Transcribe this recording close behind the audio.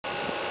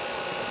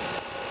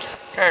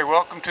Okay,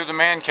 welcome to the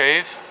man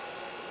cave.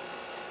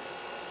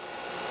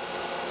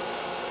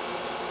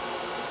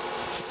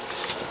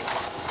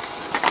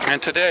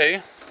 And today,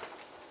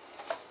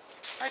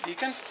 hi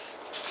Deacon.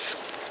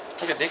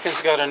 Look at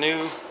Deacon's got a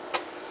new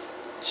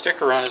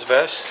sticker on his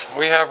vest.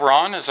 We have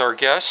Ron as our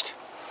guest,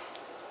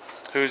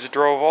 who's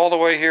drove all the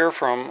way here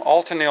from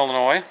Alton,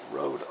 Illinois.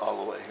 Rode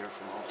all the way here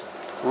from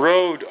Alton.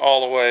 Rode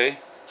all the way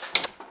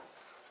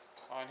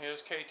on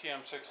his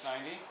KTM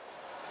 690.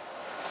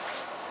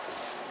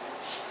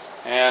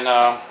 And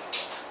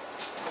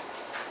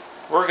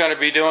we're going to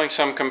be doing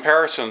some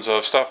comparisons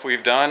of stuff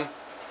we've done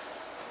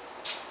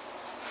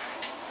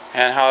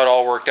and how it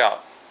all worked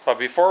out. But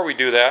before we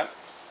do that,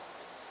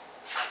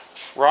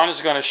 Ron is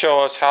going to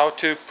show us how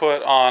to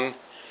put on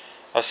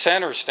a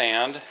center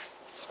stand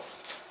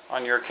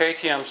on your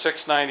KTM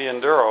 690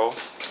 Enduro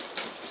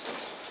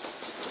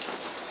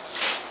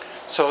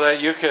so that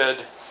you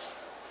could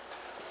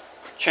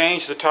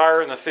change the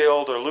tire in the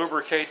field or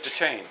lubricate the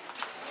chain.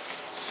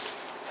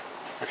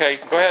 Okay,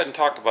 go ahead and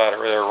talk about it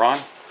right there, Ron.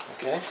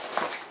 Okay.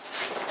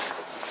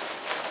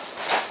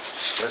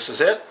 This is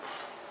it.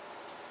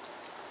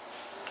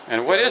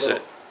 And what is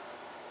it?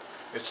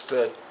 It's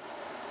the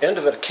end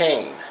of a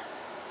cane.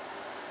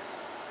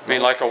 You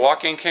mean like a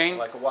walking cane?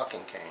 Like a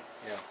walking cane,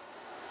 yeah.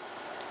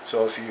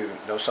 So if you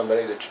know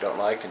somebody that you don't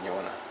like and you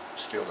want to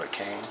steal their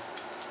cane,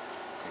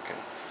 you can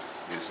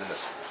use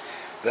this.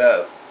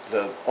 The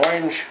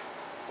orange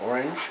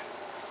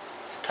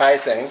tie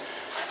thing,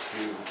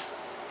 you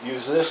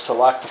use this to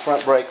lock the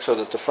front brake so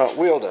that the front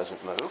wheel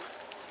doesn't move.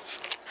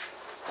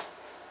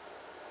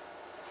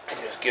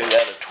 Just give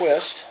that a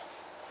twist.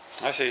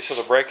 I see, so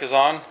the brake is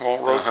on,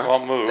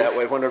 won't move. That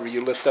way whenever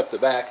you lift up the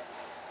back,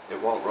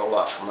 it won't roll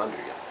off from under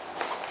you.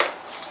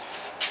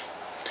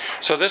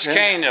 So this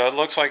cane, it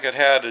looks like it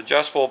had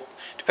adjustable,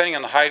 depending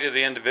on the height of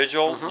the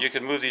individual, you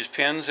can move these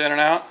pins in and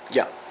out?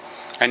 Yeah.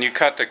 And you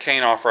cut the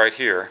cane off right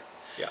here?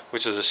 Yeah.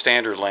 Which is a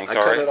standard length, I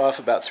cut it off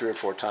about 3 or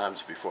 4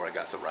 times before I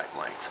got the right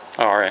length.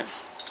 All right.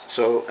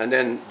 So, and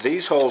then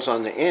these holes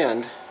on the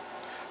end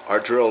are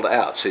drilled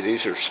out. See,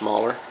 these are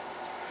smaller.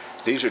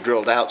 These are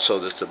drilled out so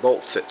that the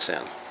bolt fits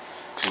in.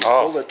 And you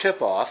pull the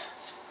tip off,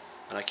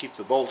 and I keep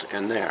the bolt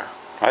in there.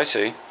 I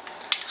see.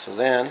 So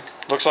then...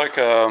 Looks like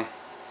a...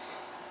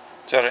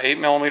 Is that an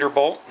 8mm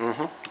bolt?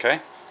 Mm-hmm. Okay.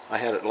 I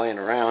had it laying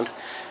around.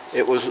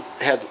 It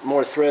had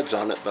more threads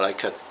on it, but I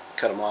cut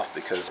them off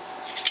because...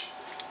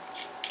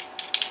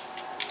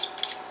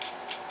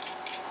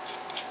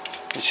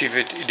 And see,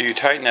 do you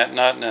tighten that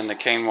nut and then the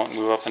cane won't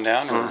move up and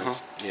down? Or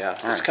Yeah,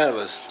 it's kind of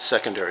a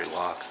secondary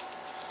lock.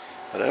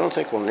 But I don't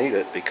think we'll need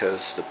it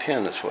because the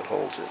pin is what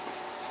holds it.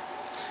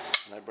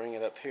 And I bring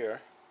it up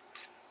here.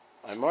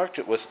 I marked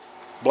it with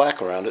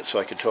black around it so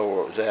I could tell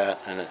where it was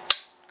at, and it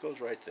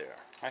goes right there.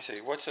 I see.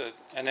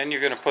 And then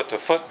you're going to put the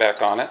foot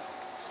back on it.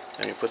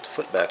 And you put the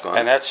foot back on.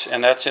 And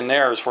that's in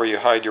there is where you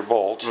hide your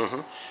bolts.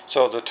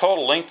 So the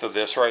total length of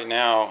this right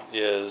now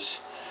is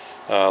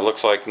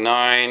looks like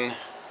 9,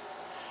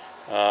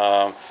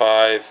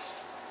 5,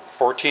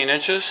 14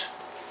 inches.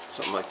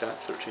 Something like that,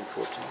 13,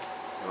 14.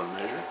 You want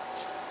to measure it?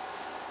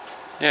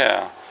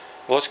 Yeah.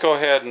 Well, let's go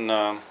ahead and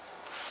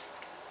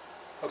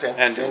okay.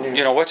 And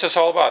you know, what's this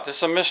all about? This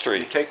is a mystery.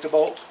 You take the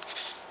bolt,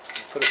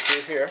 you put it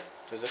through here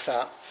to the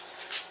top,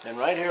 and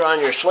right here on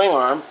your swing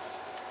arm,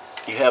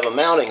 you have a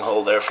mounting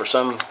hole there for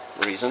some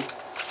reason.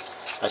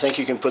 I think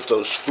you can put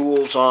those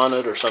spools on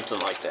it or something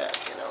like that,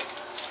 you know.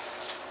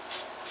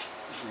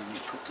 And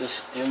you put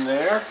this in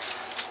there,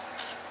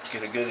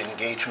 get a good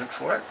engagement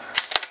for it,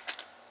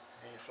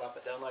 and you flop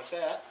it down like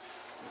that.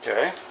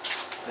 Okay.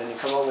 Then you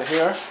come over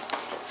here,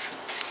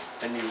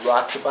 and you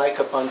rock the bike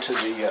up onto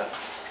the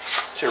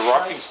so you're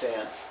rocking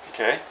stand.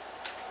 Okay.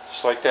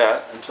 Just like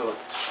that. Until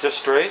it's just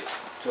straight.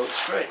 Until it's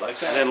straight like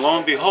that. And then lo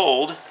and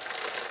behold,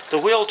 the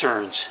wheel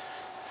turns.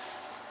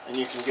 And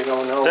you can get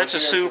on over. That's a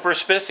super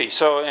spiffy.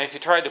 So if you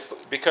tried to,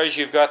 because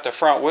you've got the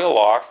front wheel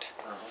locked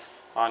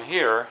on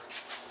here,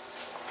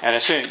 and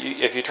as soon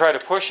if you try to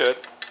push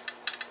it,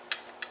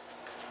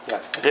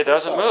 it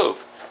doesn't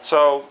move.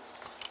 So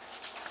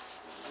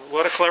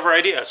what a clever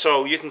idea.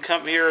 So you can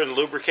come here and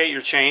lubricate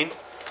your chain,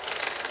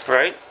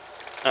 right?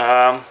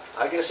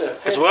 I guess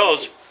as well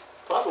as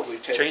probably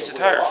change the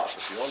tire off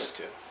if you wanted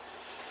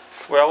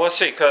to. Well, let's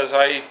see, because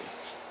I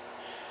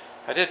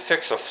did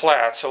fix a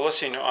flat. So let's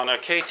see, on a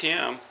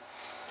KTM,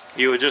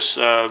 you would just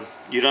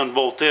you'd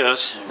unbolt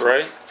this,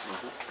 right?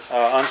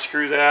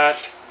 Unscrew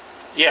that.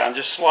 Yeah, and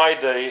just slide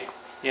the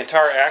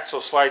entire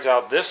axle slides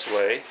out this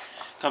way,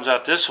 comes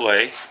out this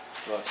way,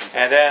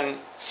 and then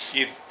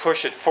you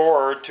push it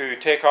forward to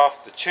take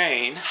off the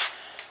chain,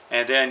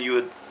 and then you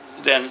would.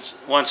 Then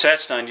once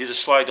that's done, you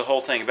just slide the whole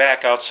thing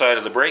back outside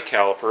of the brake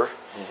caliper.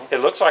 It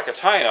looks like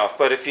it's high enough,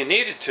 but if you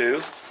needed to,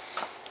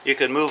 you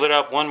could move it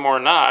up one more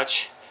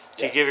notch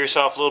to give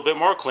yourself a little bit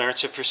more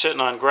clearance if you're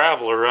sitting on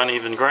gravel or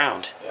uneven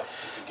ground.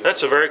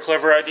 That's a very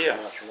clever idea.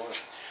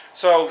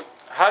 So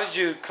how did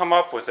you come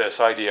up with this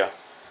idea?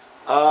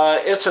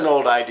 It's an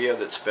old idea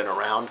that's been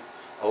around.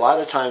 a lot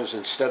of times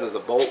instead of the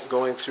bolt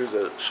going through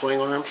the swing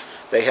arm,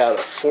 they had a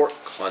fork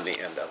on the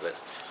end of it,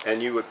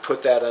 and you would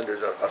put that under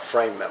a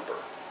frame member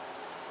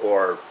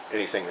or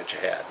anything that you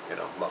had, you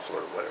know, muffler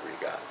or whatever you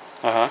got,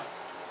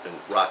 and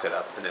rock it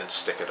up and then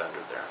stick it under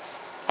there.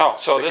 Oh,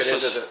 so stick this it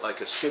is into like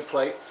a skid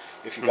plate.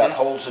 If you got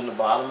holes in the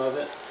bottom of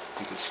it,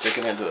 you can stick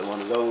it into one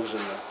of those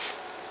and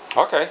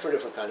for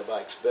different kind of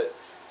bikes. But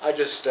I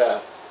just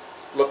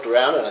looked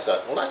around and I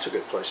thought, well, that's a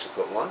good place to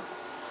put one.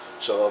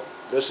 So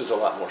this is a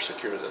lot more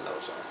secure than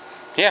those are.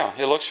 Yeah,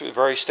 it looks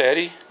very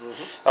steady.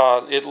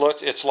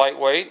 It's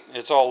lightweight.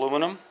 It's all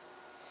aluminum,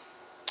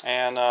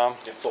 and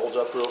it folds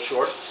up real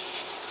short.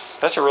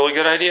 That's a really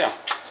good idea.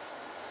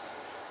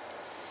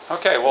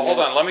 Okay, well, hold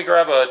on. Let me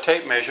grab a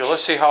tape measure.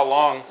 Let's see how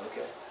long.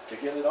 Okay, to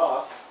get it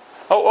off.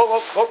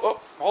 Oh,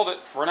 hold it.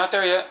 We're not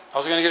there yet. I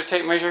was going to get a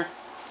tape measure.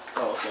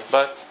 Oh, okay.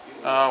 But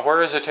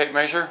where is the tape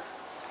measure?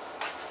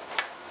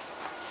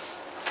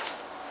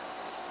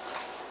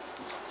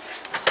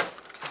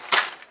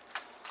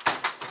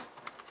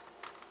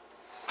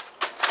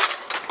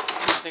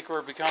 I think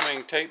we're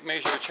becoming tape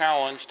measure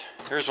challenged.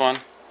 Here's one.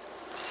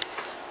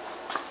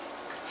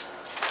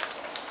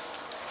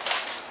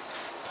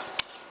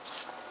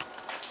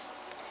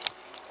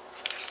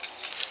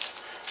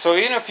 So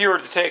even if you were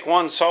to take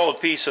one solid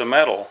piece of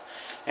metal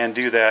and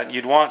do that,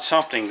 you'd want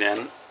something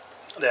then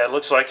that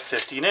looks like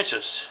 15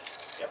 inches.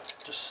 Yep.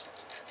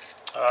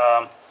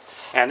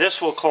 And this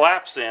will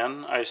collapse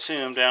then, I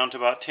assume, down to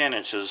about 10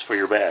 inches for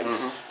your bag.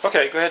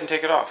 Okay, go ahead and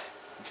take it off.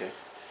 Okay.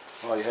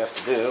 All you have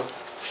to do,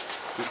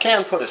 you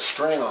can put a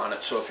string on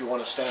it, so if you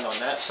want to stand on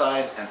that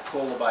side and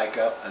pull the bike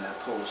up and then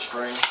pull the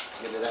string,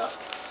 get it out.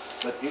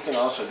 But you can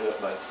also do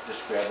it by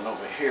just grabbing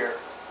over here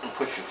and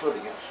push your foot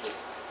against it.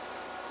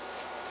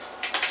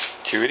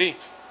 QED.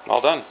 All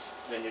done.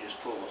 Then you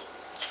just pull the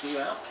screw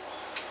out.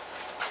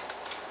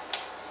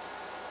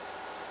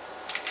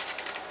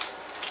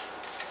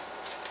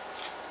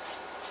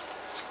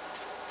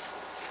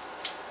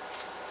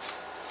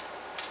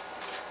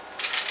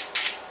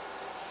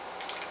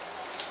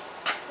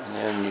 And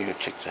then you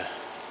take the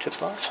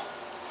tip off.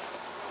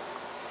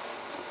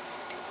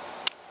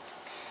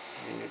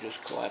 And you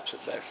just collapse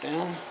it back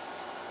down.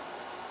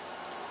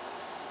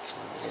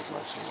 Where's my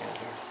thing at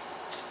here?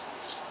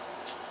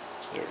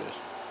 There it is.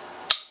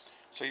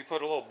 So you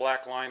put a little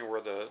black line where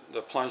the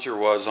plunger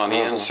was on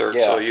the insert,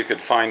 so you could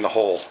find the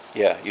hole.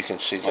 Yeah, you can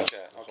see the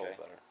hole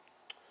better.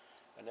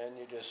 And then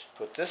you just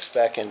put this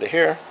back into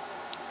here,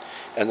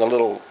 and the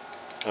little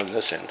on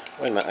this end.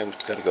 Wait a minute,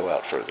 I've got to go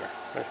out further.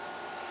 Right?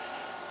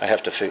 I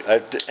have to figure. I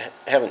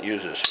haven't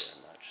used this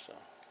very much, so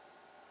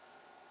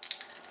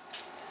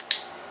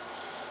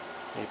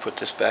you put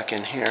this back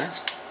in here,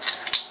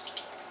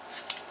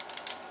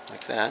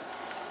 like that,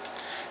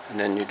 and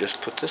then you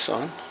just put this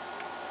on.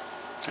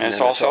 And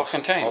it's all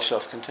self-contained. All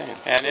self-contained.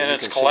 And in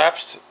its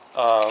collapsed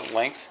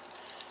length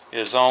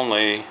is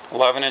only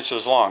 11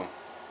 inches long.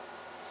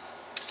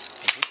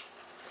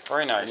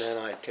 Very nice. And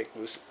then I take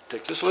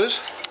this loose.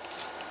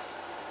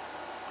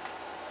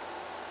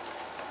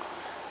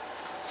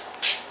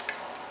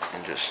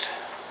 And just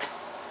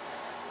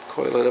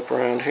coil it up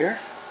around here.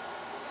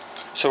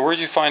 So where'd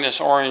you find this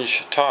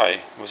orange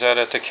tie? Was that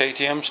at the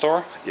KTM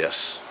store?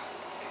 Yes.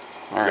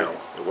 All right. No,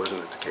 it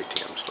wasn't at the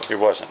KTM store. It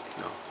wasn't?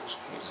 No. It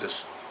was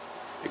this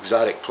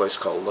exotic place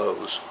called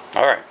Lowe's.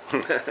 All right.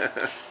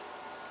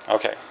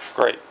 Okay,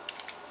 great.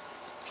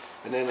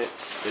 And then it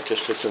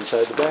just fits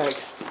inside the bag.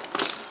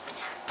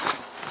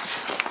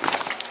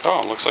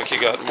 Oh, looks like you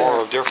got more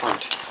of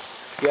different.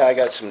 Yeah, I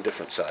got some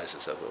different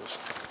sizes of those.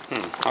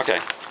 Okay.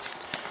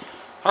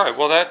 All right,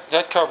 well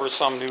that covers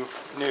some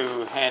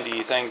new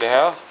handy thing to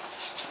have.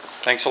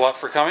 Thanks a lot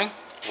for coming.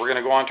 We're going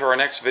to go on to our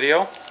next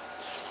video.